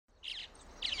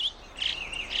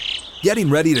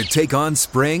Getting ready to take on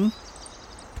spring?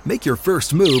 Make your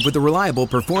first move with the reliable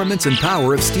performance and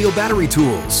power of Steel battery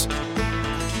tools.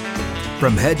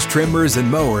 From hedge trimmers and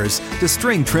mowers to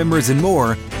string trimmers and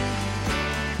more,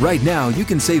 right now you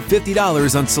can save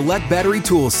 $50 on select battery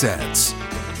tool sets.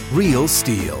 Real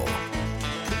Steel.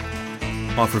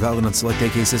 Offer valid on select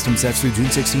AK system sets through June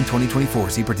 16,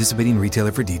 2024. See participating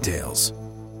retailer for details.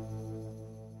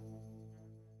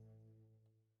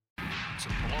 It's a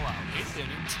blowout. 8th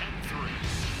inning, 10-3.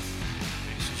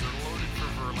 Bases are loaded for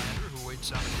Verlander, who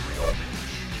waits out a 3-0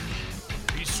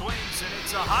 pitch. He swings, and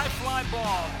it's a high fly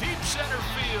ball. Deep center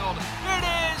field. It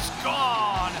is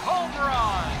gone. Home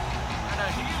run. And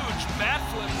a huge bat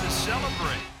flip to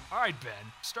celebrate. All right,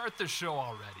 Ben, start the show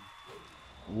already.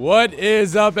 What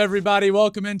is up, everybody?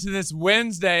 Welcome into this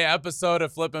Wednesday episode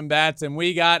of Flippin' Bats, and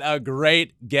we got a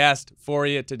great guest for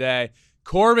you today.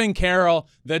 Corbin Carroll,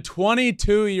 the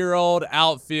 22-year-old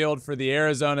outfield for the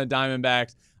Arizona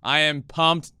Diamondbacks. I am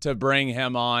pumped to bring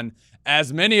him on.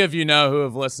 As many of you know who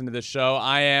have listened to this show,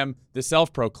 I am the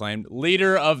self-proclaimed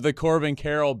leader of the Corbin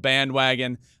Carroll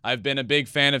bandwagon. I've been a big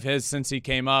fan of his since he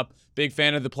came up, big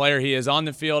fan of the player he is on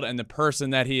the field and the person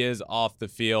that he is off the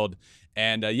field.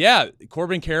 And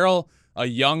Corbin Carroll, a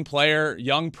young player,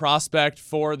 young prospect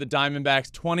for the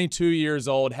Diamondbacks, 22 years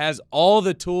old, has all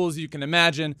the tools you can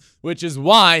imagine, which is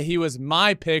why he was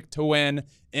my pick to win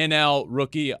NL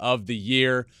Rookie of the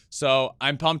Year. So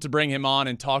I'm pumped to bring him on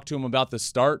and talk to him about the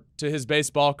start to his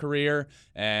baseball career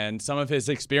and some of his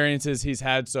experiences he's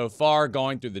had so far,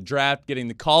 going through the draft, getting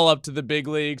the call up to the big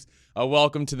leagues, a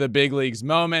welcome to the big leagues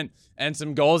moment, and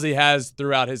some goals he has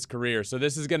throughout his career. So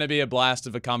this is going to be a blast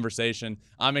of a conversation.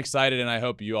 I'm excited, and I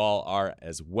hope you all are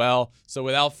as well. So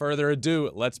without further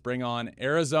ado, let's bring on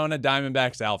Arizona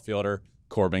Diamondbacks outfielder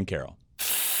Corbin Carroll.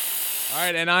 All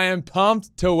right, and I am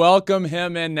pumped to welcome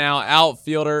him in now,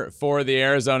 outfielder for the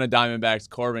Arizona Diamondbacks,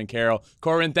 Corbin Carroll.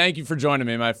 Corbin, thank you for joining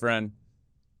me, my friend.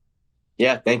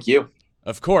 Yeah, thank you.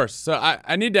 Of course. So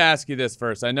I need to ask you this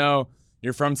first. I know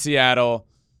you're from Seattle,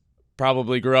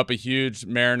 probably grew up a huge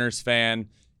Mariners fan,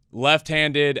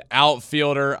 left-handed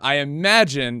outfielder. I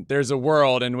imagine there's a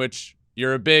world in which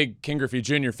you're a big Ken Griffey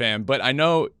Jr. fan, but I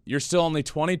know you're still only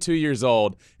 22 years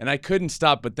old, and I couldn't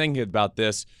stop but thinking about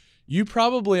this. You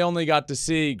probably only got to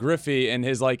see Griffey in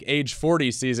his age 40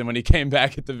 season when he came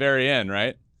back at the very end,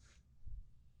 right?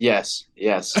 Yes.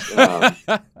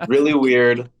 Really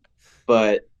weird,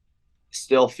 but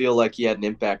still feel like he had an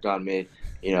impact on me.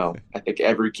 I think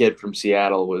every kid from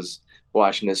Seattle was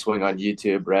watching his swing on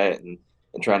YouTube, right, and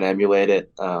trying to emulate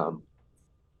it.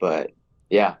 But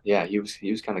yeah, he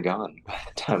was kind of gone by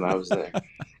the time I was there.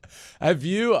 Have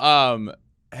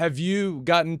you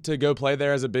gotten to go play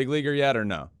there as a big leaguer yet, or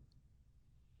no?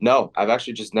 No, I've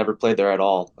actually just never played there at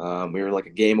all. We were like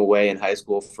a game away in high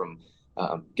school from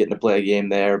getting to play a game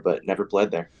there, but never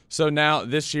played there. So now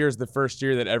this year is the first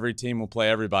year that every team will play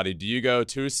everybody. Do you go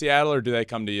to Seattle, or do they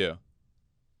come to you?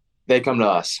 They come to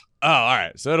us. Oh, all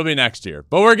right. So it'll be next year,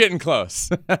 but we're getting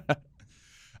close.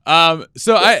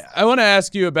 So I want to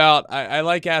ask you about, I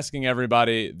like asking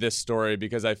everybody this story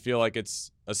because I feel like it's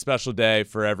a special day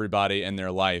for everybody in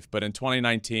their life. But in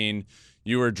 2019,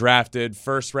 you were drafted,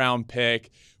 first-round pick.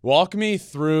 Walk me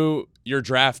through your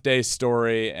draft day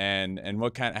story and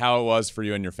how it was for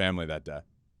you and your family that day.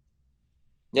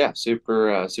 Yeah,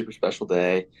 super special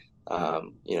day.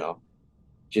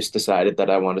 Just decided that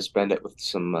I wanted to spend it with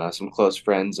some close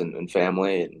friends and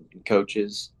family and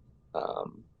coaches.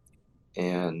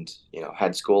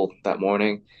 Had school that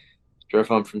morning, drove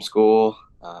home from school,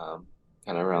 kind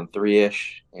of around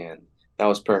 3-ish. And that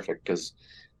was perfect because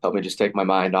helped me just take my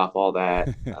mind off all that.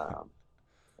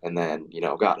 And then,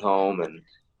 got home, and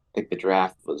I think the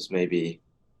draft was maybe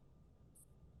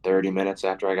 30 minutes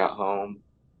after I got home.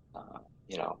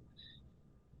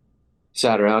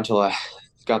 Sat around until I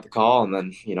got the call, and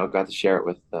then, got to share it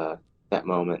with that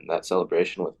moment and that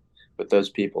celebration with those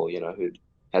people, who'd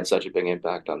had such a big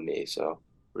impact on me. So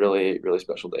really, really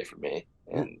special day for me,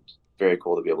 and very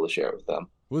cool to be able to share it with them.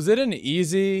 Was it an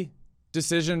easy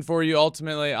decision for you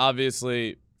ultimately?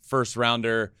 Obviously, first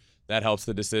rounder, that helps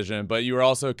the decision, but you were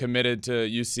also committed to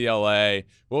UCLA.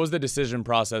 What was the decision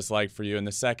process like for you? And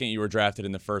the second you were drafted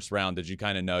in the first round, did you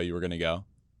kind of know you were going to go?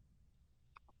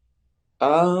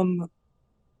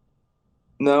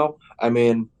 No, I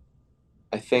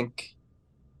think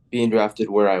being drafted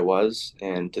where I was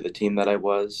and to the team that I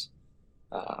was,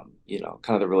 kind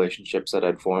of the relationships that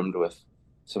I'd formed with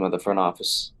some of the front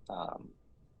office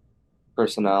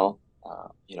personnel,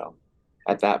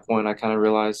 at that point I kind of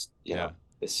realized,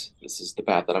 this is the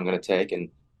path that I'm going to take. And,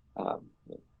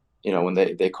 when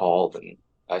they called and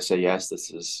I say yes,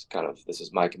 this is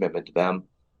my commitment to them.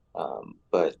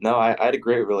 But no, I had a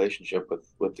great relationship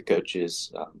with the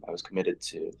coaches. I was committed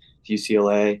to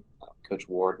UCLA, Coach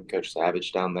Ward and Coach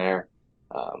Savage down there.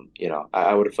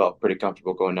 I would have felt pretty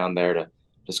comfortable going down there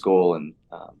to school and,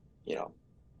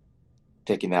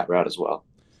 taking that route as well.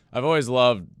 I've always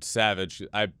loved Savage.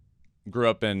 I grew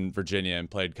up in Virginia and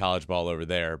played college ball over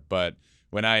there, but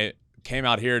when I came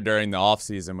out here during the off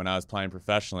season when I was playing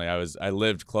professionally, I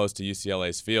lived close to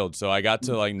UCLA's field, so I got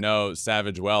to know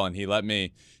Savage well, and he let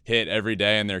me hit every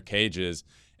day in their cages.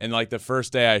 And the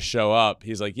first day I show up,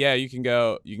 he's like, "Yeah, you can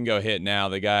go hit now.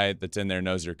 The guy that's in there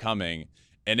knows you're coming."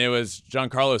 And it was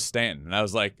Giancarlo Stanton. And I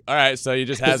was like, all right, so he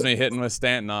just has me hitting with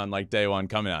Stanton on day one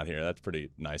coming out here. That's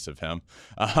pretty nice of him.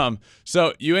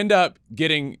 So you end up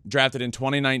getting drafted in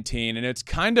 2019, and it's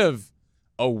kind of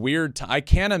a weird time. I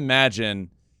can't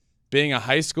imagine being a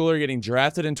high schooler getting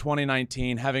drafted in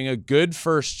 2019, having a good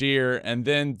first year, and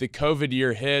then the COVID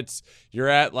year hits. You're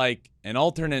at an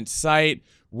alternate site.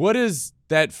 What is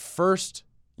that first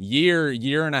year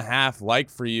and a half like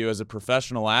for you as a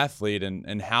professional athlete,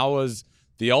 and how was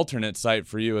the alternate site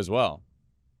for you as well?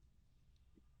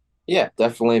 Yeah,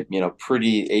 definitely,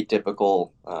 pretty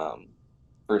atypical.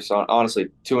 First, honestly,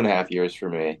 2.5 years for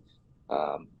me.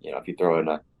 If you throw in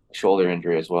a shoulder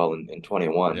injury as well in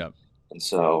 21. Yep. And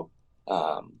so,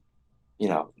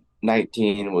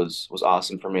 19 was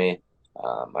awesome for me.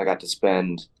 I got to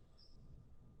spend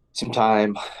some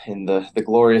time in the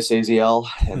glorious AZL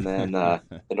and then the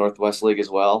Northwest League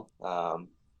as well. And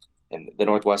the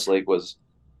Northwest League was,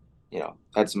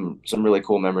 had some really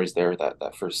cool memories there.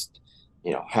 That first,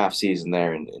 half season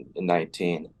there in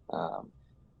 19.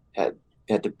 Got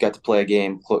to play a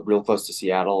game real close to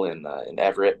Seattle in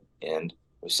Everett, and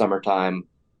it was summertime.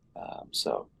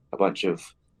 So a bunch of,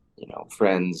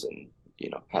 friends and,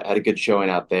 had a good showing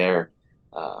out there.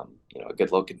 A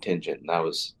good low contingent, and that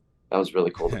was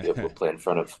really cool to be able to play in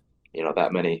front of,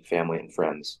 that many family and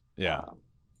friends. Yeah.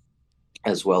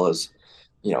 As well as,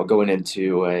 going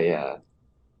into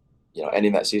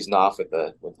ending that season off with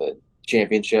a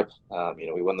championship.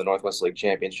 We won the Northwest League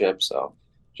championship, so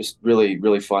just really,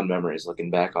 really fun memories looking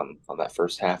back on that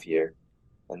first half year.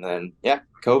 And then,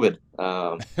 COVID.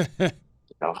 I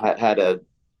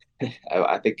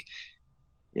think,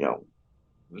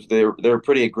 they were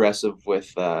pretty aggressive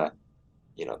with, their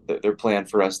plan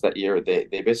for us that year.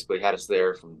 They basically had us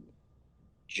there from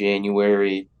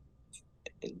January,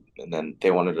 and then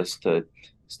they wanted us to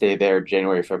stay there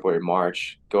January, February,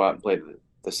 March, go out and play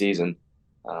the season.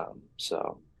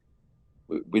 So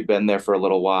we'd been there for a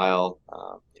little while,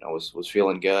 was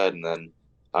feeling good. And then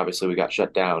obviously we got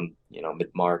shut down,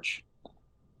 mid-March,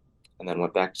 and then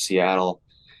went back to Seattle,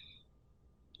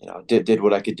 did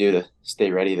what I could do to stay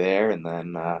ready there. And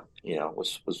then,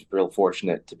 was real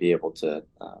fortunate to be able to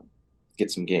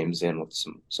get some games in with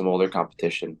some older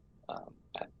competition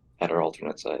at our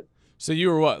alternate site. So you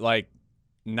were what,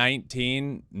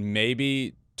 19,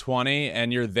 maybe 20,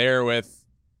 and you're there with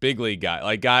big league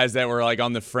guys, guys that were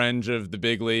on the fringe of the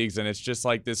big leagues, and it's just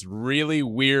this really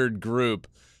weird group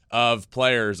of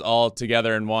players all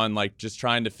together in one, just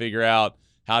trying to figure out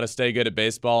how to stay good at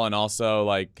baseball and also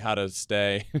how to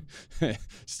stay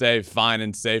fine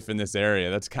and safe in this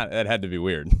area. That had to be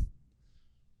weird.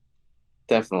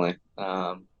 Definitely.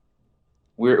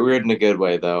 Weird in a good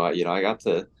way though. I got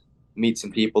to meet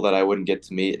some people that I wouldn't get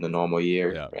to meet in a normal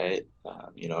year. Yeah. Right.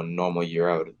 In a normal year,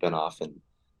 I would have been off in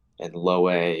low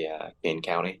A, Kane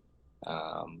County.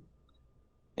 And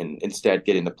instead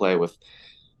getting to play with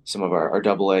some of our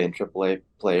AA and AAA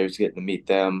players, getting to meet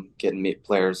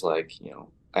players like,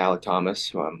 Alec Thomas,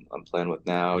 who I'm playing with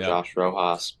now, Yeah. Josh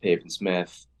Rojas, Pavin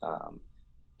Smith.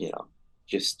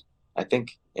 Just, I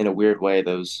think in a weird way,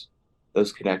 those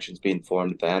connections being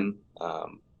formed then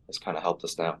has kind of helped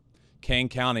us now. Kane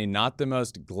County, not the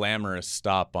most glamorous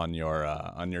stop on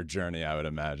your journey, I would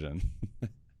imagine.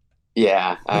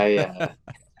 Yeah,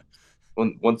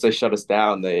 once they shut us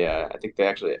down, I think they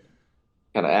actually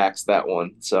kind of axed that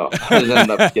one, so I ended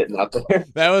up getting out there.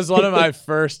 That was one of my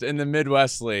first in the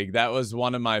Midwest League. That was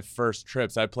one of my first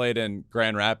trips. I played in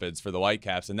Grand Rapids for the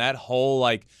Whitecaps, and that whole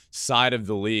side of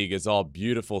the league is all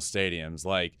beautiful stadiums,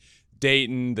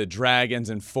 Dayton, the Dragons,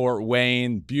 and Fort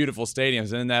Wayne, beautiful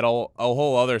stadiums. And then that a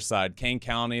whole other side, Kane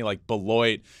County,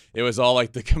 Beloit, it was all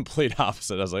the complete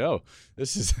opposite. I was like, oh,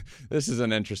 this is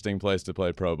an interesting place to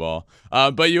play pro ball.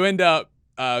 But you end up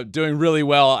doing really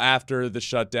well after the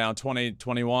shutdown,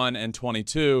 2021 and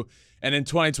 22. And in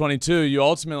 2022, you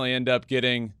ultimately end up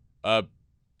getting a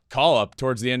call-up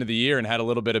towards the end of the year and had a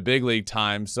little bit of big league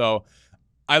time. So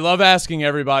I love asking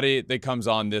everybody that comes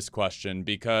on this question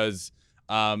because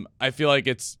I feel like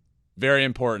it's very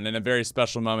important and a very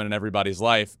special moment in everybody's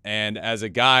life. And as a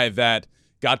guy that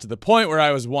got to the point where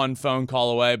I was one phone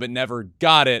call away but never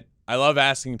got it, I love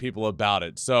asking people about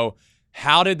it. So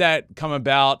how did that come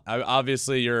about?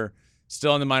 Obviously, you're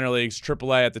still in the minor leagues,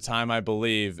 AAA at the time, I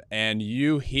believe, and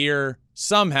you hear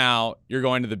somehow you're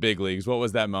going to the big leagues. What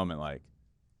was that moment like?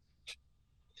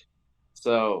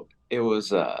 So it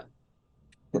was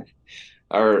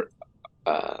our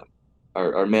uh,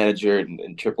 our manager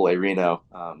in AAA Reno,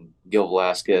 Gil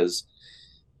Velasquez.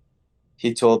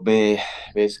 He told me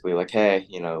basically like, hey,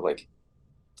 like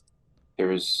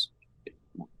there's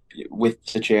with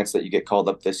the chance that you get called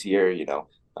up this year,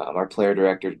 our player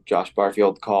director Josh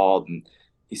Barfield called and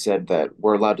he said that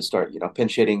we're allowed to start,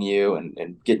 pinch hitting you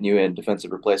and getting you in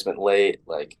defensive replacement late,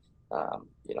 like,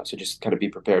 so just kind of be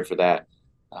prepared for that,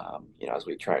 as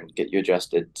we try and get you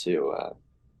adjusted to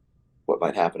what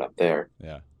might happen up there.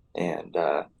 Yeah. And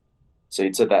so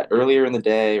he'd said that earlier in the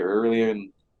day, or I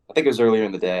think it was earlier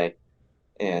in the day,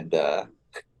 and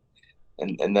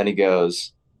and then he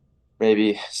goes,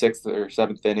 maybe sixth or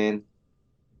seventh inning.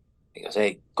 He goes,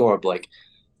 "Hey, Corb, like,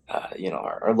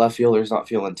 our left fielder's not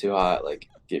feeling too hot. Like,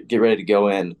 get ready to go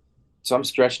in." So I'm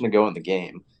stretching to go in the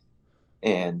game,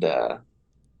 and I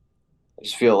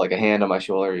just feel like a hand on my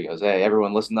shoulder. He goes, "Hey,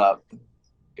 everyone, listen up." He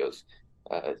goes,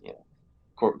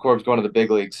 Corb's going to the big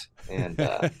leagues, and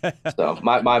so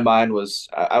my mind was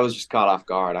I was just caught off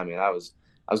guard. I mean, I was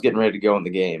getting ready to go in the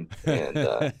game, and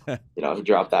he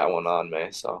dropped that one on me.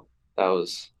 So that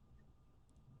was.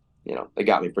 They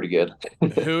got me pretty good.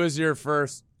 Who was your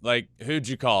first, who'd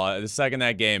you call? The second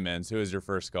that game ends, who was your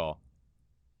first call?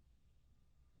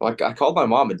 Well, I called my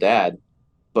mom and dad,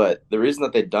 but the reason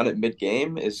that they'd done it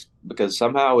mid-game is because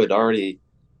somehow it already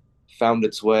found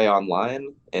its way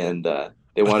online, and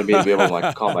they wanted me to be able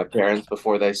to call my parents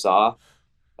before they saw,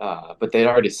 but they'd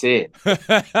already seen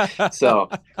it. So,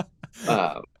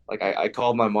 I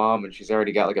called my mom, and she's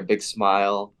already got a big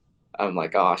smile. I'm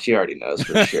like, oh, she already knows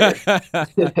for sure.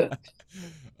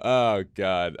 Oh,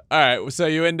 God. All right. So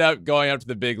you end up going up to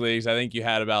the big leagues. I think you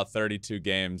had about 32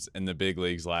 games in the big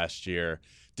leagues last year.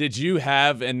 Did you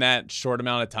have, in that short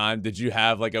amount of time, did you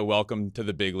have a welcome to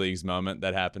the big leagues moment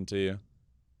that happened to you?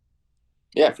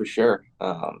 Yeah, for sure.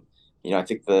 I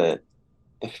think the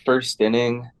first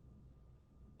inning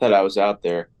that I was out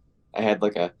there, I had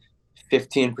a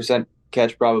 15%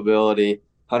 catch probability,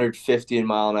 115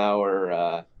 mile an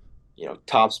hour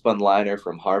top spun liner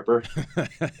from Harper,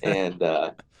 and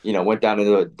went down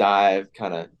into a dive,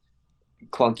 kind of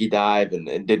clunky dive, and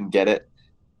didn't get it.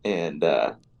 And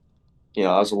that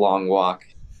was a long walk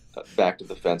back to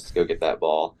the fence to go get that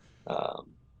ball.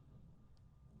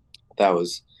 That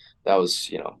was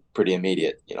pretty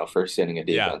immediate. First inning of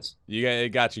defense. Yeah, it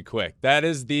got you quick. That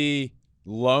is the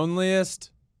loneliest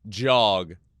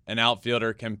jog an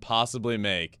outfielder can possibly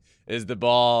make. Is the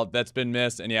ball that's been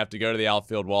missed and you have to go to the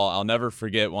outfield wall. I'll never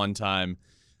forget one time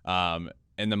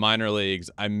in the minor leagues,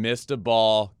 I missed a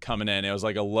ball coming in. It was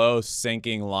a low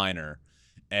sinking liner,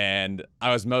 and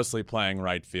I was mostly playing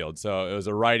right field. So it was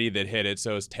a righty that hit it,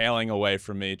 so it was tailing away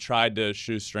from me. Tried to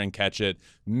shoestring catch it,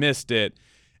 missed it,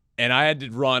 and I had to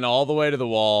run all the way to the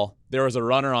wall. There was a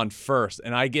runner on first,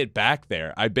 and I get back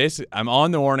there. I'm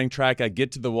on the warning track. I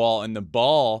get to the wall, and the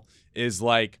ball is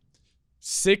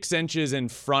 6 inches in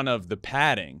front of the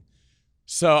padding.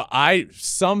 So I've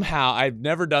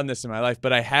never done this in my life,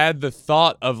 but I had the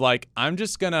thought of I'm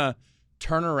just going to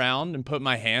turn around and put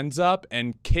my hands up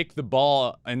and kick the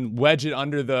ball and wedge it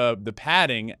under the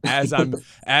padding as I'm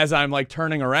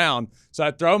turning around. So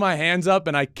I throw my hands up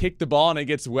and I kick the ball and it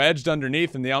gets wedged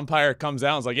underneath, and the umpire comes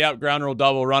out and is like, "Yep, ground rule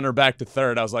double, runner back to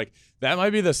third." I was like, that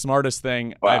might be the smartest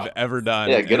thing I've ever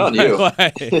done. Yeah, good on you.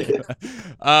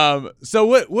 So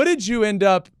what did you end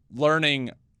up learning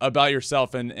about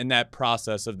yourself in that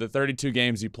process of the 32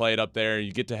 games you played up there?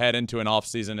 You get to head into an off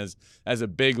season as a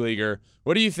big leaguer.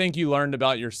 What do you think you learned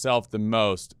about yourself the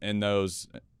most in those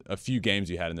a few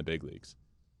games you had in the big leagues?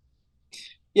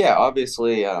 Yeah,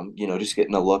 obviously, just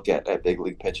getting a look at big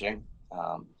league pitching.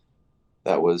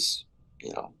 That was,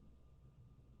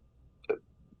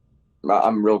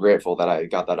 I'm real grateful that I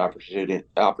got that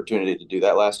opportunity to do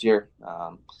that last year.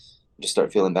 Just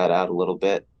start feeling that out a little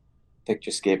bit. I think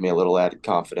just gave me a little added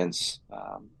confidence.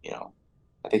 I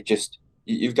think just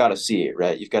you've got to see it,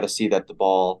 right? You've got to see that the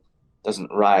ball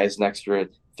doesn't rise an extra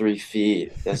 3 feet.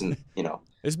 It doesn't,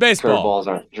 it's baseball. Curveballs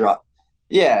aren't dropped.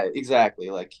 Yeah, exactly.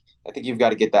 I think you've got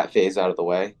to get that phase out of the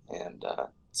way, and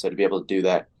so to be able to do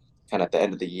that kind of at the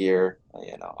end of the year,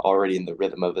 already in the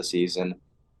rhythm of the season,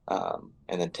 and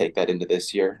then take that into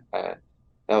this year,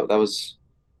 that was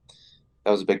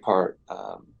a big part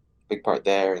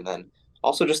there. And then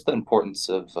also just the importance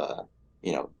of,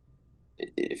 you know,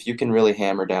 if you can really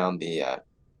hammer down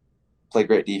play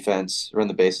great defense, run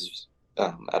the bases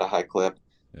at a high clip,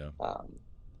 Yeah. um,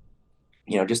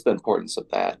 just the importance of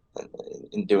that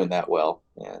and doing that well.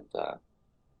 And,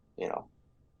 you know,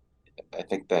 I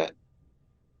think that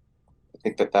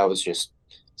that was just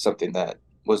something that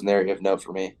was an area of note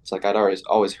for me. It's like I'd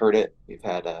always heard it. We've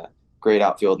had great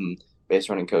outfield and base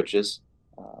running coaches,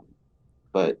 um,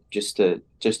 but just to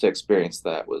experience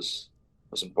that was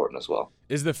important as well.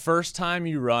 Is the first time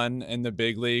you run in the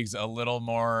big leagues a little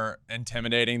more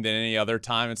intimidating than any other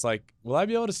time? It's like, will I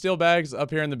be able to steal bags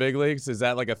up here in the big leagues? Is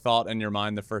that like a thought in your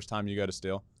mind the first time you go to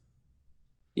steal?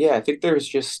 Yeah, I think there's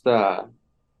just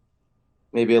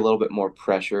maybe a little bit more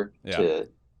pressure Yeah.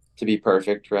 to be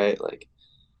perfect, right? Like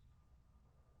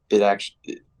it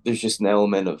actually there's just an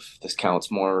element of this counts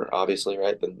more obviously,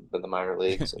 right, than the minor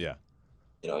leagues. And, Yeah.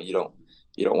 you don't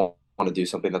want to do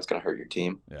something that's going to hurt your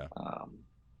team. Yeah.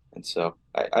 And so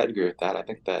I'd agree with that. I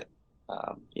think that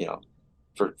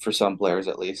for some players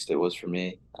at least, it was for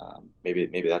me.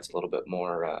 Maybe that's a little bit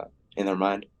more in their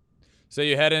mind. So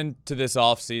you head into this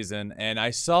off season, and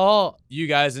I saw you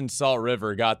guys in Salt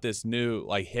River got this new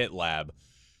like hit lab.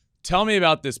 Tell me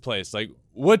about this place. Like,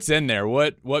 what's in there?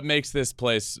 What makes this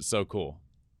place so cool?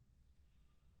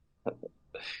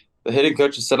 The hitting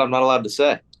coach has said I'm not allowed to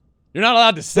say. You're not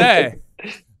allowed to say.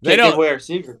 They Can't don't give away our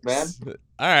secret, man.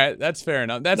 All right, that's fair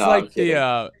enough. That's No, like I'm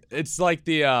kidding. it's like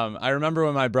the I remember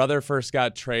when my brother first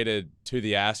got traded to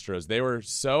the Astros, they were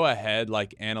so ahead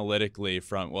like analytically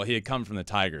from, well, he had come from the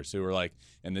Tigers who were like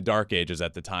in the dark ages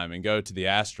at the time and go to the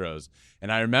Astros.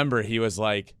 And I remember he was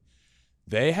like,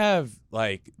 they have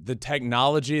like the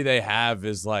technology they have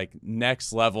is like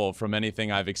next level from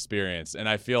anything I've experienced. And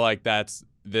I feel like that's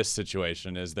this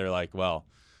situation is they're like, well,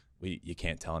 you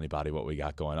can't tell anybody what we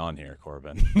got going on here,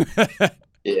 Corbin.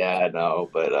 Yeah, I know,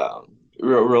 but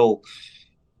real,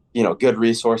 good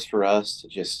resource for us to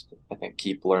just, I think,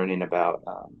 keep learning about,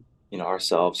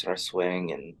 ourselves and our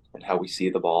swing and how we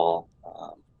see the ball.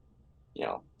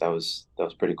 That was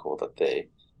pretty cool that they,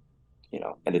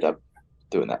 ended up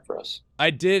doing that for us. I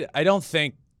don't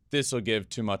think this will give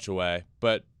too much away,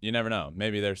 but you never know.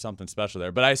 Maybe there's something special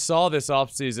there. But I saw this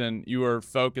offseason you were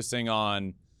focusing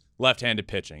on left-handed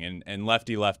pitching and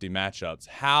lefty-lefty matchups.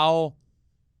 How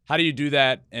do you do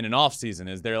that in an off season?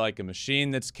 Is there like a machine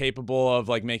that's capable of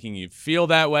like making you feel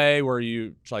that way? Were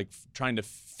you like trying to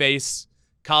face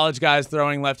college guys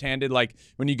throwing left-handed? Like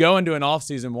when you go into an off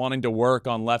season wanting to work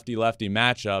on lefty-lefty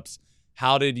matchups,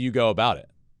 how did you go about it?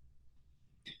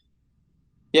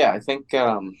 Yeah, I think,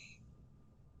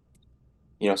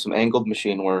 some angled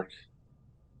machine work,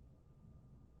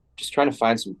 just trying to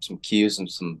find some cues and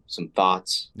some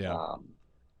thoughts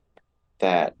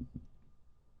that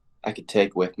I could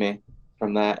take with me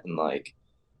from that and like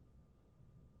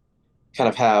kind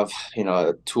of have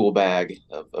a tool bag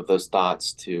of those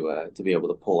thoughts to be able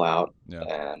to pull out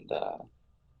and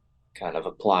kind of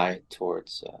apply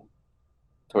towards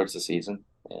the season.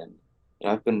 And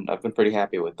I've been pretty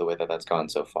happy with the way that that's gone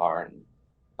so far. And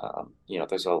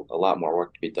there's a lot more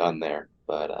work to be done there,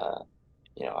 but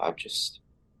I've just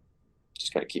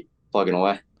got to keep plugging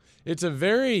away. It's a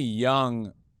very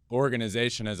young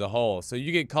organization as a whole. So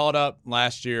you get called up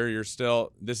last year.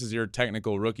 This is your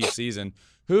technical rookie season.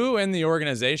 Who in the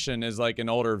organization is like an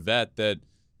older vet that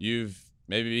you've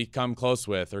maybe become close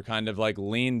with or kind of like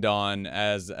leaned on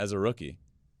as a rookie?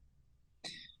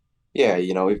 Yeah,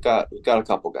 we've got a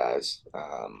couple guys.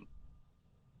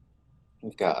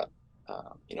 We've got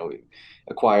we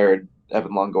acquired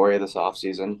Evan Longoria this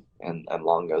offseason, and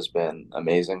Longo's been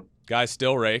amazing. Guy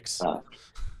still rakes.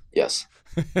 Yes,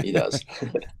 he does.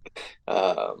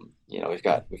 We've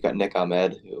got Nick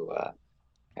Ahmed, who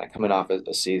kind of coming off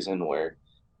a season where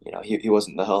he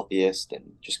wasn't the healthiest,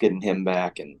 and just getting him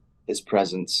back and his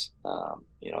presence,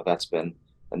 that's been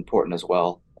important as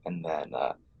well. And then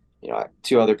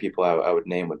two other people I would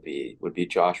name would be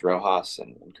Josh Rojas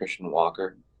and Christian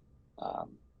Walker.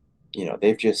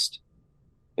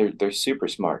 They're super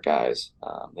smart guys.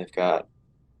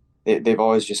 They've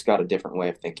always just got a different way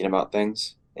of thinking about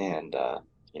things, and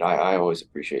I always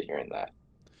appreciate hearing that.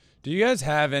 Do you guys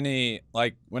have any,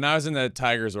 like when I was in the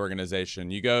Tigers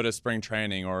organization, you go to spring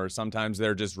training or sometimes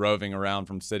they're just roving around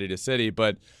from city to city,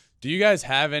 but do you guys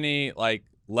have any like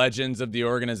legends of the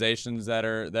organizations that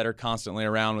are constantly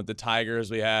around with the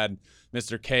Tigers? We had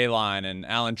Mr. Kaline and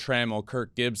Alan Trammell,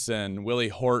 Kirk Gibson, Willie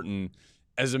Horton.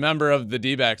 As a member of the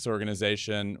D-backs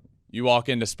organization, you walk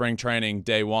into spring training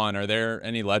day one. Are there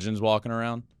any legends walking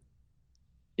around?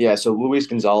 Yeah, so Luis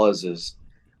Gonzalez is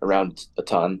around a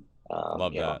ton.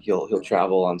 Love that. He'll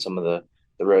travel on some of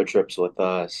the the road trips with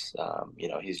us.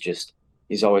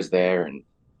 He's always there, and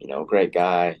great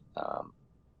guy.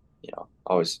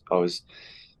 Always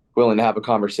willing to have a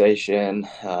conversation.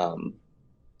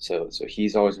 So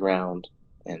he's always around,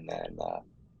 and then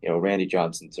Randy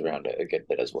Johnson's around a good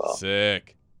bit as well.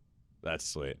 Sick. That's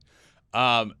sweet.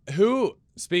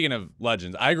 Speaking of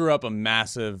legends, I grew up a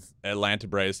massive Atlanta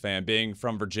Braves fan. Being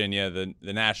from Virginia, the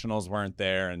Nationals weren't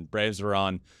there, and Braves were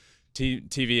on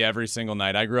TV every single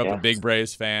night. I grew up a big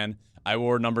Braves fan. I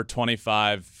wore number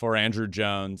 25 for Andrew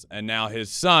Jones, and now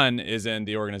his son is in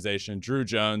the organization, Drew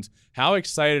Jones. How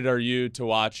excited are you to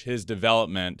watch his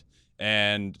development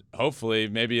and hopefully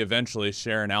maybe eventually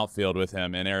share an outfield with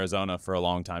him in Arizona for a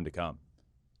long time to come?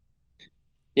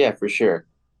 Yeah, for sure.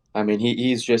 I mean,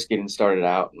 he's just getting started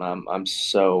out, and I'm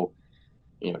so,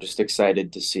 just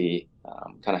excited to see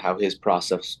kind of how his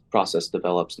process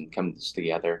develops and comes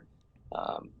together.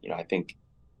 I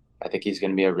think he's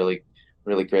going to be a really,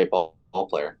 really great ball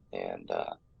player, and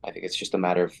I think it's just a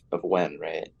matter of when,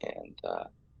 right? And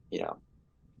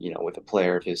with a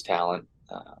player of his talent,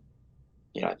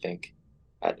 I think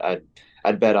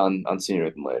I'd bet on sooner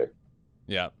than later.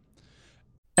 Yeah.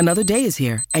 Another day is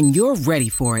here, and you're ready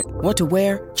for it. What to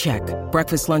wear? Check.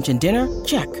 Breakfast, lunch, and dinner?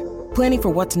 Check. Planning for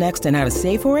what's next and how to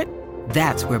save for it?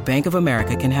 That's where Bank of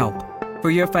America can help. For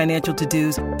your financial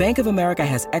to-dos, Bank of America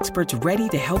has experts ready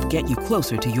to help get you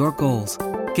closer to your goals.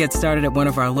 Get started at one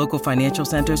of our local financial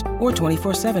centers or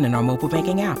 24/7 in our mobile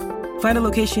banking app. Find a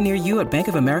location near you at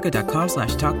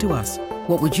bankofamerica.com/talktous.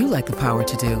 What would you like the power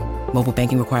to do? Mobile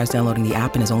banking requires downloading the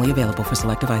app and is only available for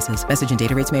select devices. Message and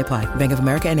data rates may apply. Bank of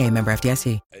America N.A., member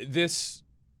FDIC.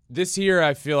 This year,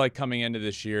 I feel like coming into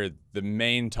this year, the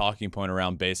main talking point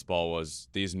around baseball was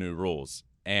these new rules.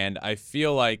 And I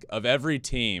feel like of every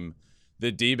team,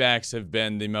 the D-backs have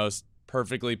been the most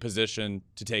perfectly positioned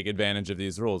to take advantage of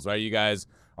these rules, right? You guys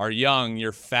are young,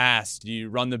 you're fast, you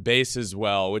run the bases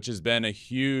well, which has been a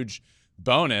huge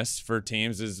bonus for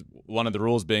teams, is one of the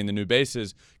rules being the new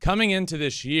bases. Coming into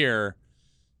this year,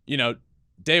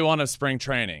 day one of spring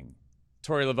training,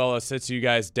 Torey Lovullo sits you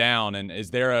guys down, and is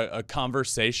there a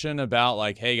conversation about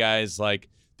like, hey guys, like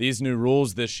these new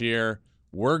rules this year,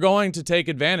 we're going to take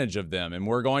advantage of them and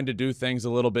we're going to do things a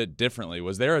little bit differently?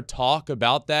 Was there a talk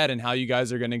about that and how you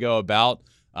guys are going to go about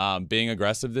being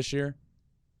aggressive this year?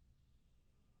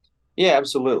 Yeah,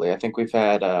 absolutely. I think we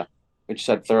just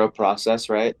had thorough process,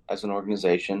 right, as an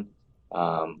organization.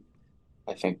 I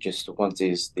think just once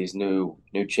these new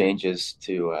changes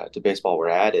to baseball were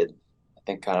added, I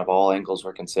think kind of all angles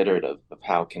were considered of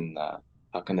how can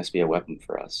this be a weapon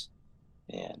for us,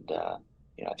 and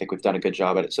I think we've done a good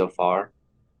job at it so far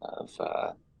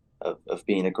of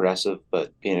being aggressive,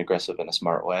 but being aggressive in a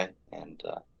smart way, and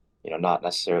not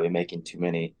necessarily making too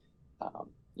many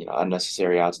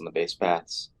unnecessary outs on the base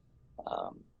paths.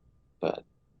 But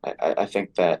I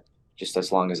think that just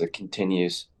as long as it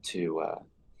continues to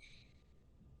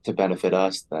benefit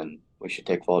us, then we should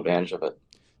take full advantage of it.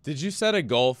 Did you set a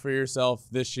goal for yourself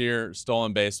this year,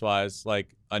 stolen base wise,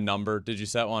 like a number? Did you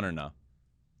set one or no?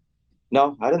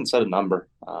 No, I didn't set a number.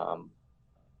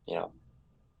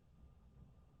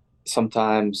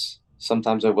 Sometimes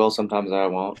I will, sometimes I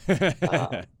won't.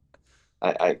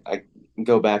 I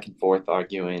go back and forth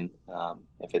arguing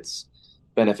if it's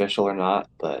beneficial or not,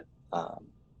 but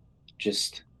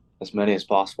just as many as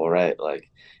possible, right?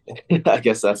 Like, I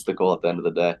guess that's the goal at the end of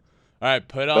the day. All right,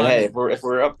 But hey, if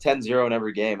we're up 10-0 in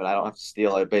every game and I don't have to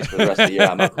steal a base for the rest of the year,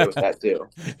 I'm okay with that too.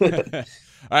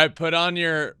 All right, put on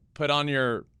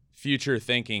your future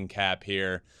thinking cap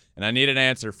here, and I need an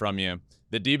answer from you.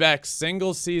 The D-backs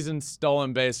single season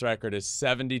stolen base record is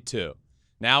 72.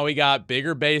 Now we got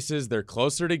bigger bases, they're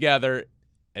closer together.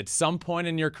 At some point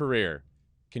in your career,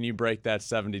 can you break that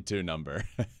 72 number?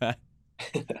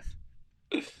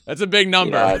 That's a big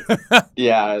number.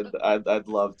 I'd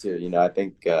love to. I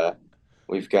think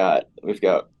we've got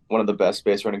one of the best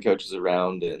base running coaches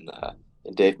around in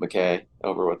Dave McKay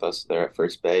over with us there at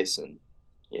first base, and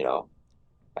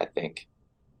I think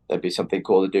that'd be something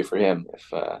cool to do for him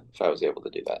if I was able to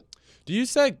do that. Do you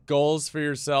set goals for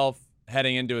yourself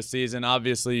heading into a season?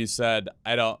 Obviously, you said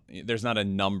there's not a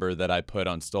number that I put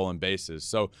on stolen bases.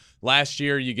 So last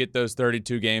year you get those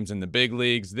 32 games in the big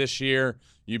leagues. This year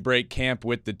you break camp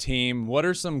with the team. What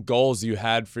are some goals you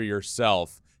had for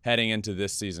yourself heading into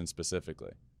this season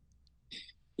specifically?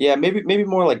 Yeah, maybe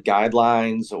more like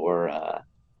guidelines or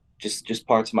just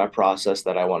parts of my process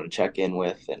that I want to check in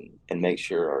with and make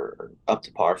sure are up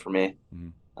to par for me.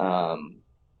 Mm-hmm.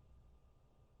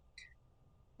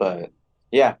 But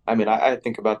yeah, I mean, I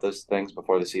think about those things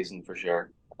before the season for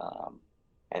sure,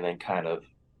 and then kind of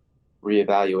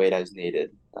reevaluate as needed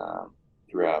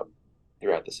throughout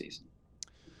throughout the season.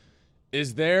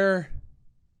 Is there,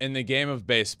 in the game of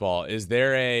baseball, is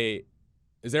there a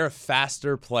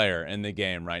faster player in the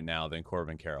game right now than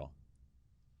Corbin Carroll?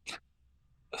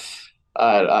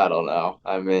 I don't know.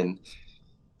 I mean,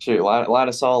 shoot, line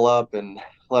us all up and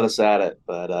let us at it.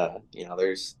 But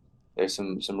there's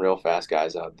some real fast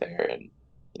guys out there, and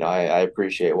I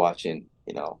appreciate watching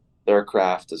their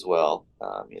craft as well.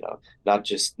 Not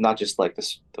just like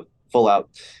the full out,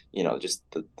 just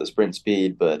the sprint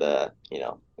speed, but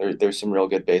there's some real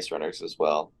good base runners as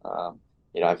well.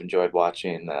 I've enjoyed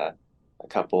watching a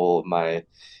couple of my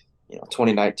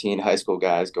 2019 high school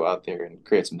guys go out there and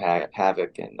create some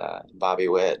havoc, and Bobby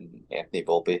Witt and Anthony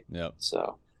Volpe. Yep.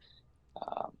 So,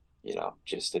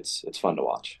 just it's fun to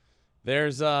watch.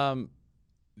 There's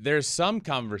some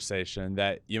conversation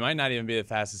that you might not even be the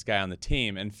fastest guy on the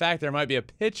team. In fact, there might be a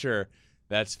pitcher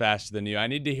that's faster than you. I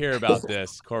need to hear about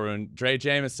this, Corbin. Dre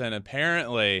Jameson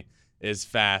apparently is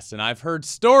fast, and I've heard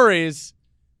stories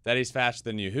that he's faster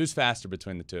than you. Who's faster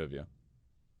between the two of you?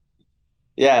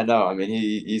 Yeah, no, I mean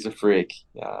he's a freak.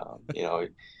 He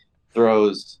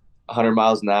throws 100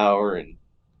 miles an hour and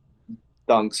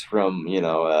dunks from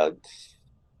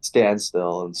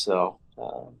standstill, and so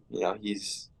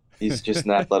he's just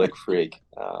an athletic freak.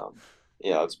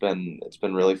 It's been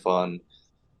really fun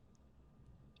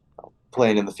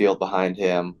playing in the field behind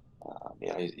him.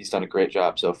 He's done a great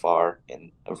job so far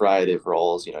in a variety of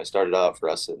roles. He started out for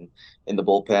us in the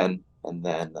bullpen, and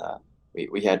then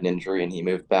we had an injury and he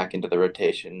moved back into the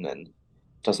rotation, and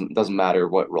doesn't matter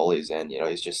what role he's in.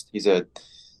 He's a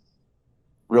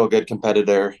real good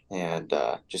competitor, and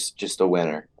just a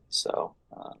winner. So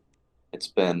it's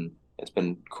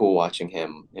been cool watching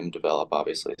him develop,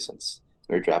 obviously, since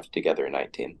we were drafted together in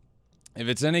 19. If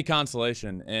it's any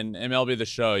consolation, in MLB The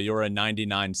Show, you're a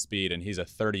 99 speed and he's a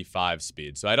 35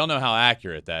 speed. So I don't know how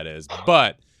accurate that is,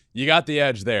 but you got the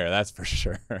edge there, that's for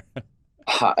sure.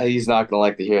 He's not going to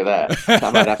like to hear that. I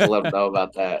might have to let him know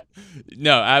about that.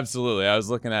 No, absolutely. I was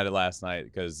looking at it last night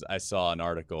because I saw an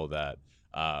article that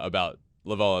about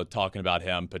Lovola talking about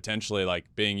him potentially like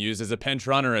being used as a pinch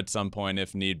runner at some point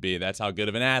if need be. That's how good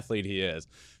of an athlete he is.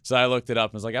 So I looked it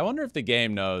up and was like, I wonder if the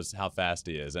game knows how fast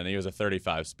he is. And he was a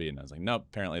 35 speed. And I was like, nope,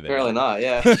 apparently they don't. Not.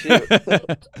 Yeah.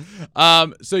 Shoot.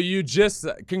 So you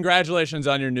congratulations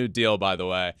on your new deal, by the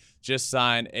way. Just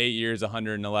signed 8 years,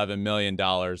 $111 million,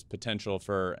 potential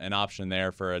for an option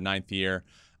there for a 9th year.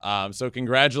 So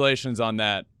congratulations on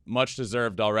that. Much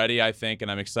deserved already, I think,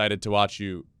 and I'm excited to watch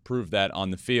you prove that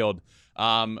on the field.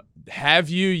 Have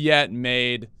you yet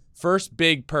made first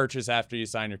big purchase after you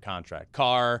sign your contract?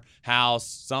 Car, house,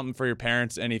 something for your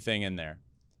parents, anything in there?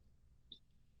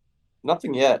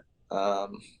 Nothing yet.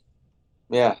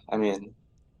 Yeah, I mean,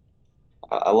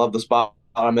 I love the spot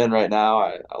I'm in right now.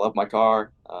 I love my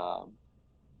car.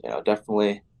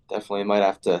 Definitely might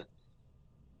have to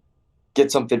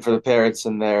get something for the parents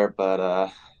in there,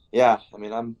 but yeah, I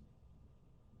mean, I'm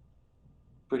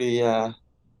pretty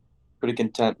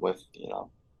content with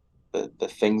the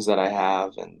things that I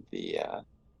have, and the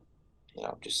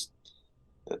just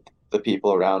the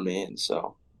people around me, and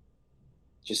so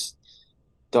just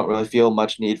don't really feel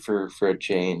much need for a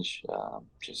change.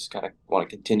 Just kind of want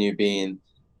to continue being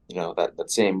that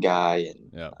same guy,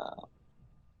 and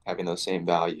having those same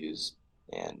values,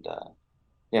 and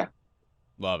yeah.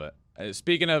 Love it.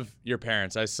 Speaking of your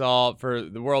parents, I saw for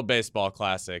the World Baseball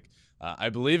Classic, I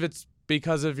believe it's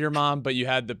because of your mom, but you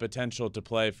had the potential to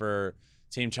play for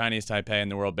Team Chinese Taipei in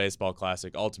the World Baseball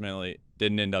Classic. Ultimately,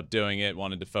 didn't end up doing it.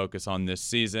 Wanted to focus on this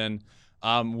season.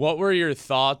 What were your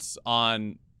thoughts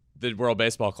on the World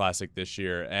Baseball Classic this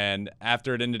year? And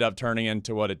after it ended up turning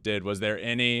into what it did, was there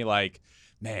any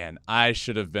man, I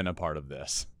should have been a part of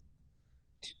this?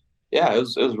 Yeah, it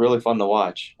was really fun to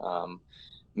watch.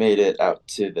 Made it out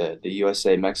to the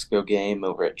USA Mexico game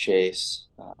over at Chase,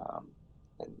 and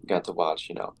got to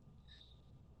watch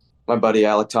my buddy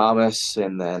Alec Thomas,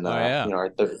 and then our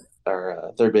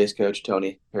third base coach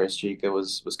Tony Perez-Chica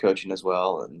was coaching as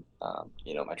well, and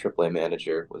my AAA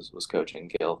manager was coaching,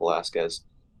 Gail Velasquez.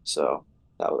 So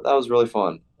that was really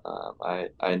fun. I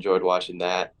enjoyed watching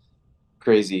that.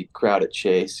 Crazy crowd at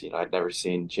Chase. I'd never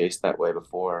seen Chase that way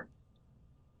before.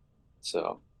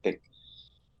 So I think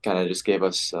kind of just gave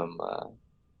us some,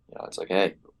 it's like,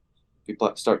 hey, if we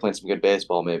start playing some good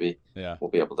baseball, maybe we'll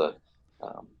be able to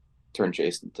turn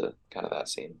Chase into kind of that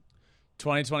scene.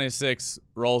 2026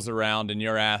 rolls around and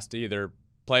you're asked to either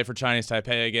play for Chinese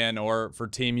Taipei again or for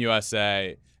Team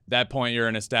USA. At that point, you're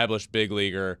an established big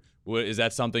leaguer. Is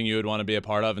that something you would want to be a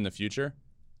part of in the future?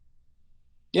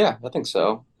 Yeah, I think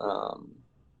so.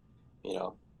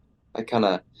 I kind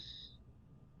of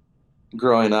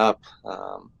growing up,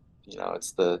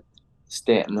 it's the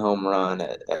Stanton home run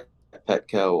at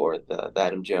Petco or the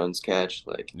Adam Jones catch.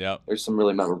 Like, Yep. there's some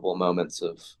really memorable moments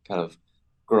of kind of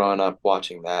growing up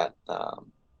watching that,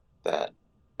 that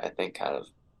I think kind of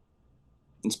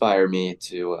inspire me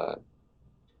to,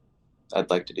 I'd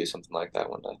like to do something like that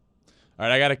one day. All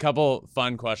right, I got a couple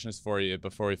fun questions for you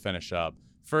before we finish up.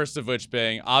 First of which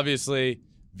being, obviously,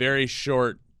 very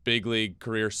short big league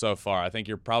career so far. I think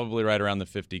you're probably right around the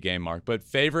 50 game mark. But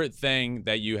favorite thing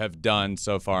that you have done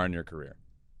so far in your career?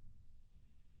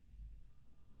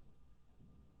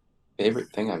 Favorite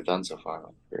thing I've done so far in my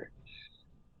career?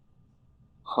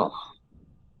 Huh.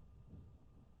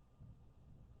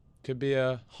 Could be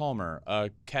a homer,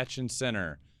 a catch and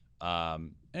center,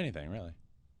 anything really.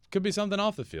 Could be something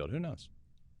off the field. Who knows?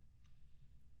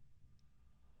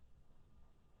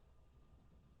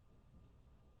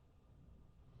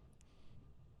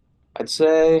 I'd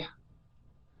say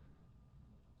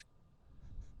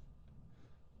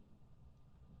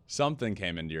Something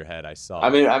came into your head. I saw. I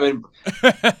mean,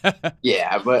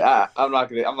 yeah, but I'm not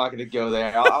gonna go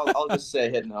there. I'll just say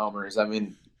hitting homers. I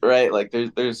mean, right? Like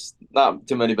there's not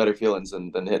too many better feelings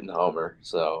than hitting a homer.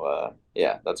 So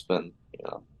yeah, that's been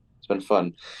it's been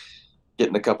fun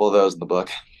getting a couple of those in the book.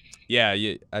 Yeah,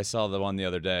 I saw the one the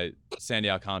other day. Sandy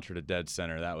Alcantara to dead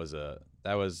center. That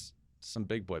was some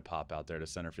big boy pop out there to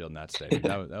center field in that stadium.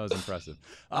 That was impressive.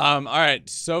 All right,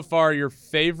 so far your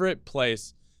favorite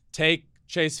place. Take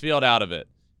Chase Field out of it.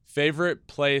 Favorite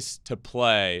place to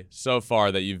play so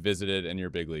far that you've visited in your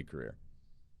big league career?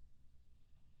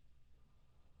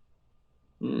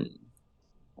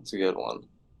 That's a good one.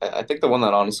 I think the one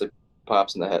that honestly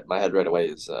pops in my head right away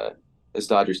is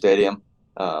Dodger Stadium.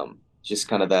 Just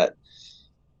kind of that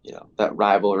that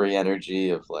rivalry energy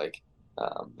of like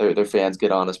their fans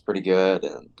get on us pretty good,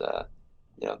 and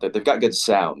they've got good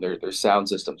sound. Their sound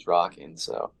system's rocking,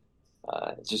 so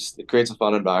it creates a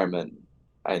fun environment.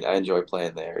 I enjoy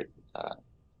playing there.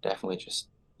 Definitely just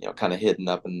kind of hidden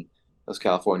up in those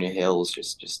California hills.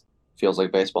 Just feels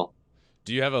like baseball.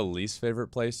 Do you have a least favorite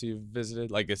place you've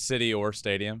visited, like a city or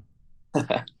stadium?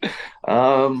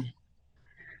 um,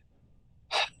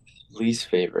 Least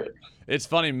favorite. It's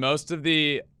funny. Most of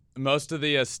the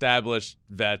established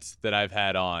vets that I've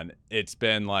had on, it's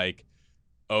been like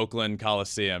Oakland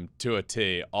Coliseum to a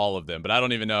T, all of them. But I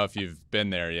don't even know if you've been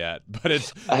there yet.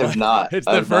 But I have not. It's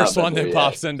I the have not first been one there that yet.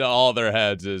 pops into all their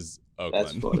heads is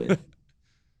That's Oakland. funny.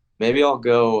 Maybe I'll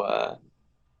go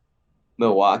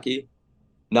Milwaukee,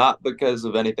 not because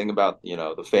of anything about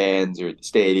the fans or the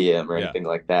stadium or Yeah. anything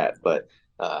like that, but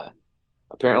uh,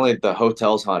 apparently the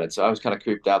hotel's haunted, so I was kind of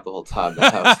creeped out the whole time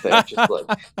that I was there, just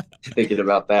like thinking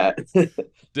about that.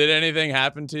 Did anything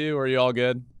happen to you? Or are you all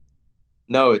good?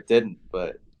 No, it didn't,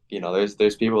 but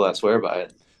there's people that swear by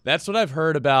it. That's what I've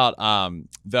heard about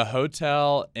the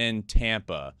hotel in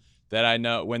Tampa that I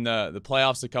know when the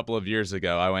playoffs a couple of years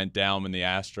ago, I went down when the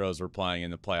Astros were playing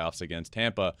in the playoffs against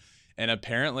Tampa. And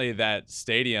apparently that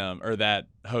stadium or that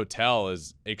hotel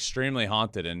is extremely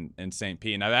haunted in St.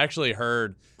 Pete. And I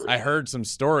heard some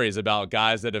stories about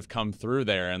guys that have come through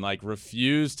there and like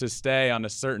refused to stay on a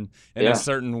certain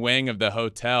wing of the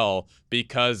hotel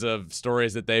because of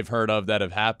stories that they've heard of that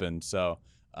have happened. So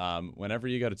whenever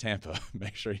you go to Tampa,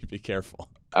 make sure you be careful.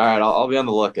 All right, I'll be on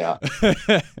the lookout.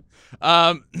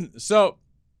 So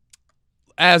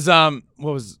as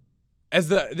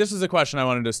this is a question I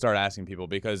wanted to start asking people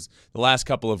because the last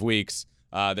couple of weeks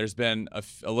there's been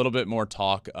a little bit more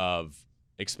talk of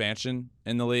expansion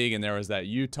in the league, and there was that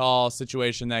Utah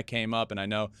situation that came up, and I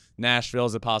know Nashville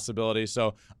is a possibility.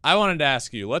 So I wanted to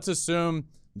ask you, let's assume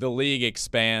the league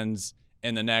expands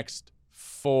in the next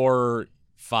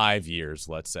 4-5 years,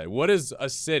 let's say. What is a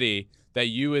city that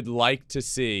you would like to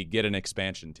see get an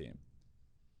expansion team?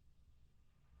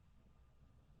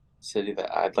 City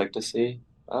that I'd like to see.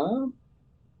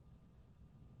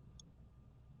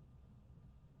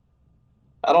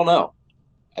 I don't know.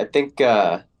 I think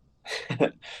there'd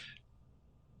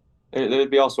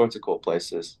be all sorts of cool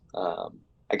places.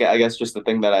 I guess just the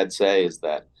thing that I'd say is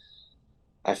that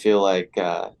I feel like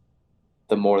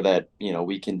the more that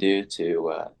we can do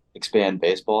to expand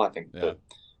baseball, I think Yeah.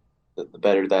 the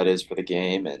better that is for the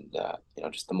game, and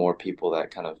just the more people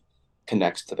that kind of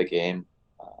connects to the game.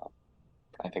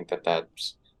 I think that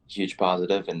that's a huge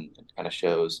positive, and it kind of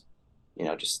shows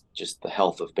just the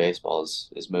health of baseball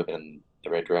is moving in the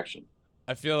right direction.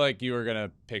 I feel like you were gonna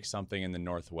pick something in the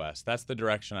Northwest. That's the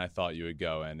direction I thought you would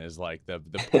go in, is like the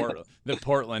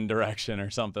Portland direction or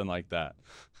something like that.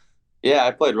 Yeah,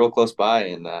 I played real close by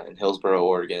in Hillsboro,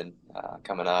 Oregon,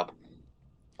 coming up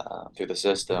through the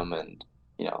system, and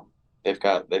they've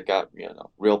got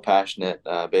real passionate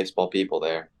baseball people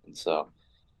there, and so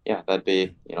yeah, that'd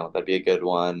be a good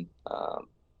one.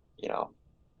 You know,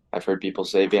 I've heard people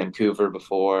say Vancouver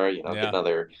before, get Yeah.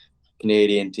 another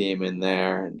Canadian team in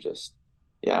there and just,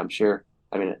 yeah, I'm sure.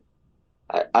 I mean,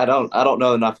 I don't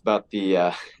know enough about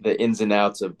the ins and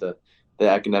outs of the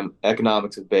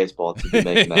economics of baseball to be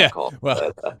making that Yeah. call.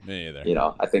 Well, But me either.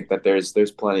 I think that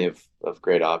there's plenty of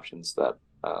great options that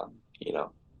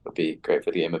would be great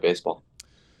for the game of baseball.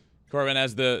 Corbin,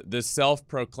 as the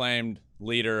self-proclaimed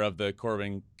leader of the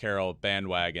Corbin Carroll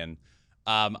bandwagon,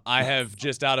 I have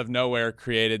just out of nowhere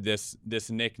created this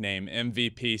nickname,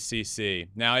 MVPCC.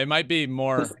 Now it might be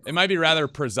rather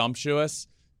presumptuous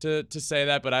to say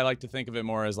that, but I like to think of it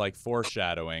more as like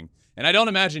foreshadowing. And I don't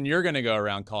imagine you're going to go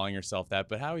around calling yourself that,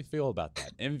 but how do you feel about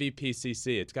that?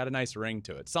 MVPCC. It's got a nice ring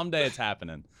to it. Someday it's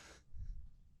happening.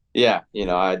 Yeah,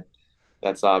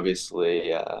 that's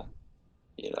obviously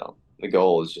the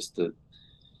goal is just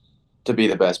to be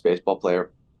the best baseball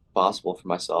player possible for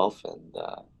myself, and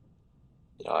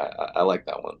I like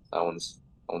that one. That one's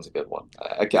a good one.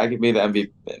 I could be the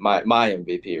MVP, my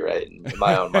MVP, right, in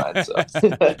my own mind. So,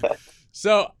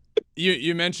 So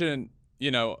you mentioned,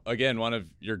 again, one of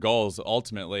your goals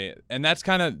ultimately, and that's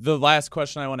kind of the last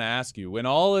question I want to ask you. When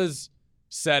all is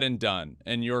said and done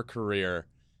in your career,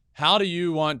 how do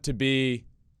you want to be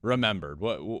remembered?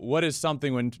 What is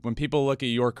something when people look at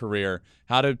your career,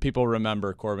 how do people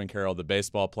remember Corbin Carroll, the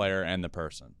baseball player and the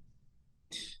person?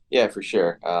 yeah, for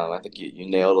sure. I think you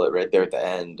nailed it right there at the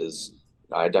end.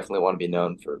 I definitely want to be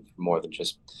known for more than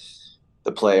just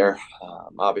the player.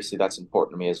 Obviously, that's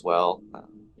important to me as well.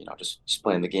 Just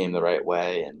playing the game the right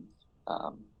way, and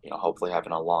hopefully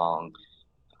having a long,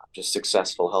 just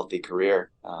successful, healthy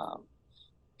career.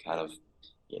 Kind of,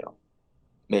 you know,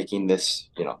 making this.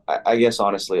 I guess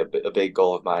honestly, a big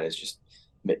goal of mine is just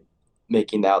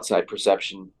making the outside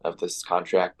perception of this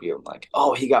contract being like,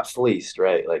 oh, he got fleeced,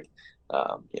 right? Like,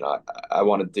 I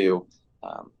want to do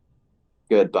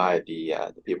good by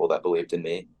the people that believed in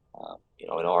me, in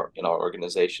our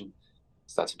organization.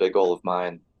 So that's a big goal of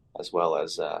mine, as well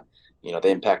as the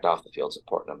impact off the field is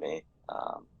important to me.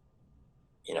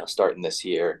 Starting this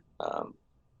year,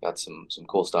 got some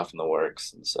cool stuff in the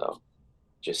works, and so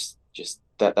just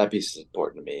that piece is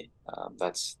important to me.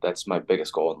 That's my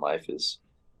biggest goal in life is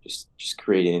just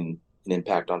creating an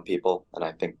impact on people, and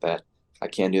I think that I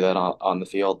can do that on the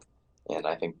field, and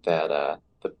I think that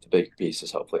the bigger piece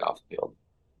is hopefully off the field.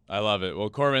 I love it. Well,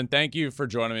 Corbin, thank you for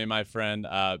joining me, my friend.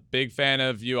 Big fan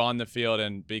of you on the field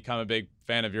and become a big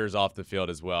fan of yours off the field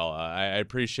as well. I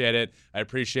appreciate it. I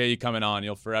appreciate you coming on.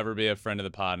 You'll forever be a friend of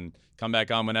the pod, and come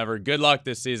back on whenever. Good luck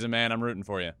this season, man. I'm rooting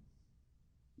for you.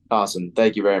 Awesome.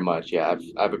 Thank you very much. Yeah,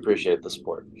 I've appreciated the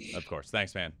support. Of course.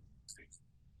 Thanks, man.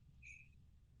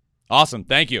 Awesome.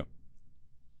 Thank you.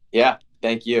 Yeah,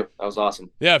 thank you. That was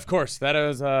awesome. Yeah, of course. That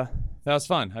was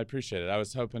fun. I appreciate it. I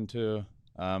was hoping to.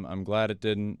 I'm glad it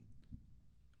didn't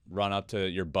run up to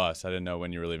your bus. I didn't know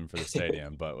when you were leaving for the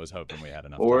stadium, but was hoping we had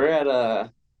enough.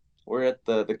 We're at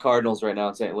the Cardinals right now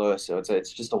in St. Louis, so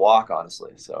it's just a walk,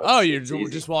 honestly. So you're it's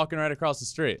easy. just walking right across the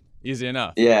street. Easy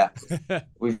enough. Yeah,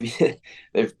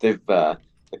 they've the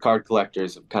card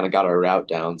collectors have kind of got our route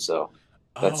down, so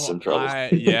that's some trouble.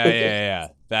 Yeah.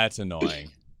 That's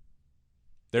annoying.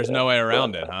 There's no way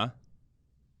around it, huh?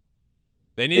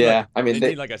 They need they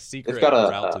need like a secret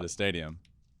route to the stadium.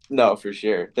 No, for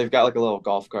sure. They've got like a little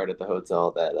golf cart at the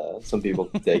hotel that some people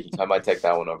can take. I might take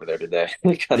that one over there today.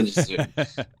 Kind of just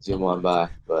zoom on by.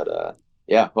 But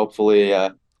yeah, hopefully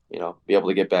be able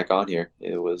to get back on here.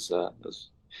 It was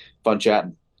fun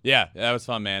chatting. Yeah, that was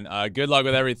fun, man. Good luck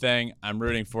with everything. I'm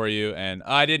rooting for you. And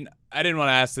I didn't want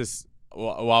to ask this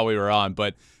while we were on,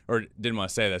 or didn't want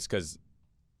to say this because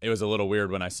it was a little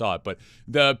weird when I saw it. But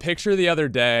the picture the other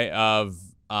day of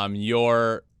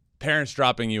your parents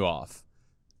dropping you off.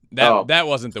 That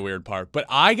wasn't the weird part, but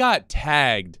I got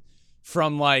tagged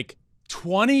from like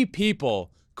 20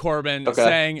 people, Corbin,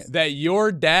 saying that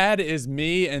your dad is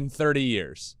me in 30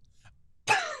 years.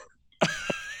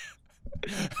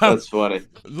 That's funny.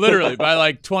 Literally by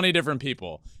like 20 different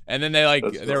people. And then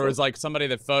there was like somebody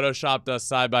that photoshopped us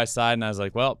side by side, and I was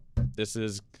like, well, this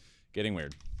is getting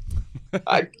weird.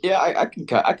 I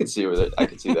can see I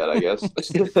can see that, I guess.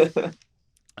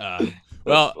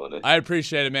 Well, funny. I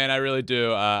appreciate it, man. I really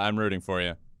do. I'm rooting for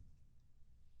you.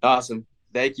 Awesome.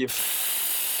 Thank you.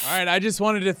 All right. I just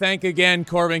wanted to thank again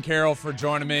Corbin Carroll for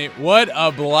joining me. What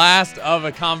a blast of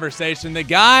a conversation. The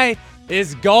guy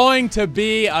is going to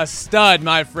be a stud,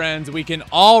 my friends. We can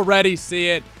already see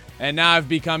it. And now I've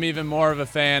become even more of a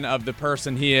fan of the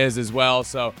person he is as well.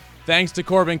 So thanks to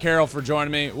Corbin Carroll for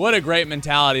joining me. What a great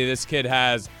mentality this kid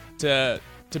has to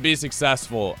be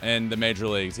successful in the major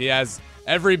leagues. He has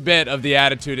every bit of the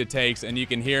attitude it takes, and you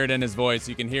can hear it in his voice.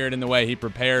 You can hear it in the way he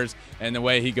prepares and the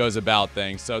way he goes about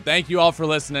things. So thank you all for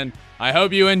listening. I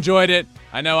hope you enjoyed it.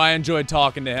 I know I enjoyed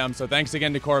talking to him. So thanks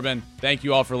again to Corbin. Thank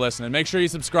you all for listening. Make sure you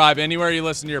subscribe anywhere you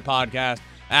listen to your podcast,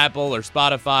 Apple or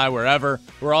Spotify, wherever.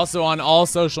 We're also on all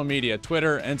social media,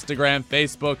 Twitter, Instagram,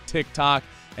 Facebook, TikTok.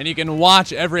 And you can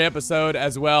watch every episode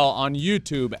as well on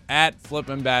YouTube at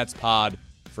Flippin' Bats Pod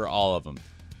for all of them.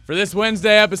 For this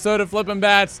Wednesday episode of Flippin'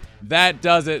 Bats, that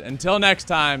does it. Until next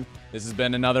time, this has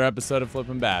been another episode of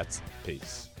Flippin' Bats.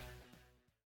 Peace.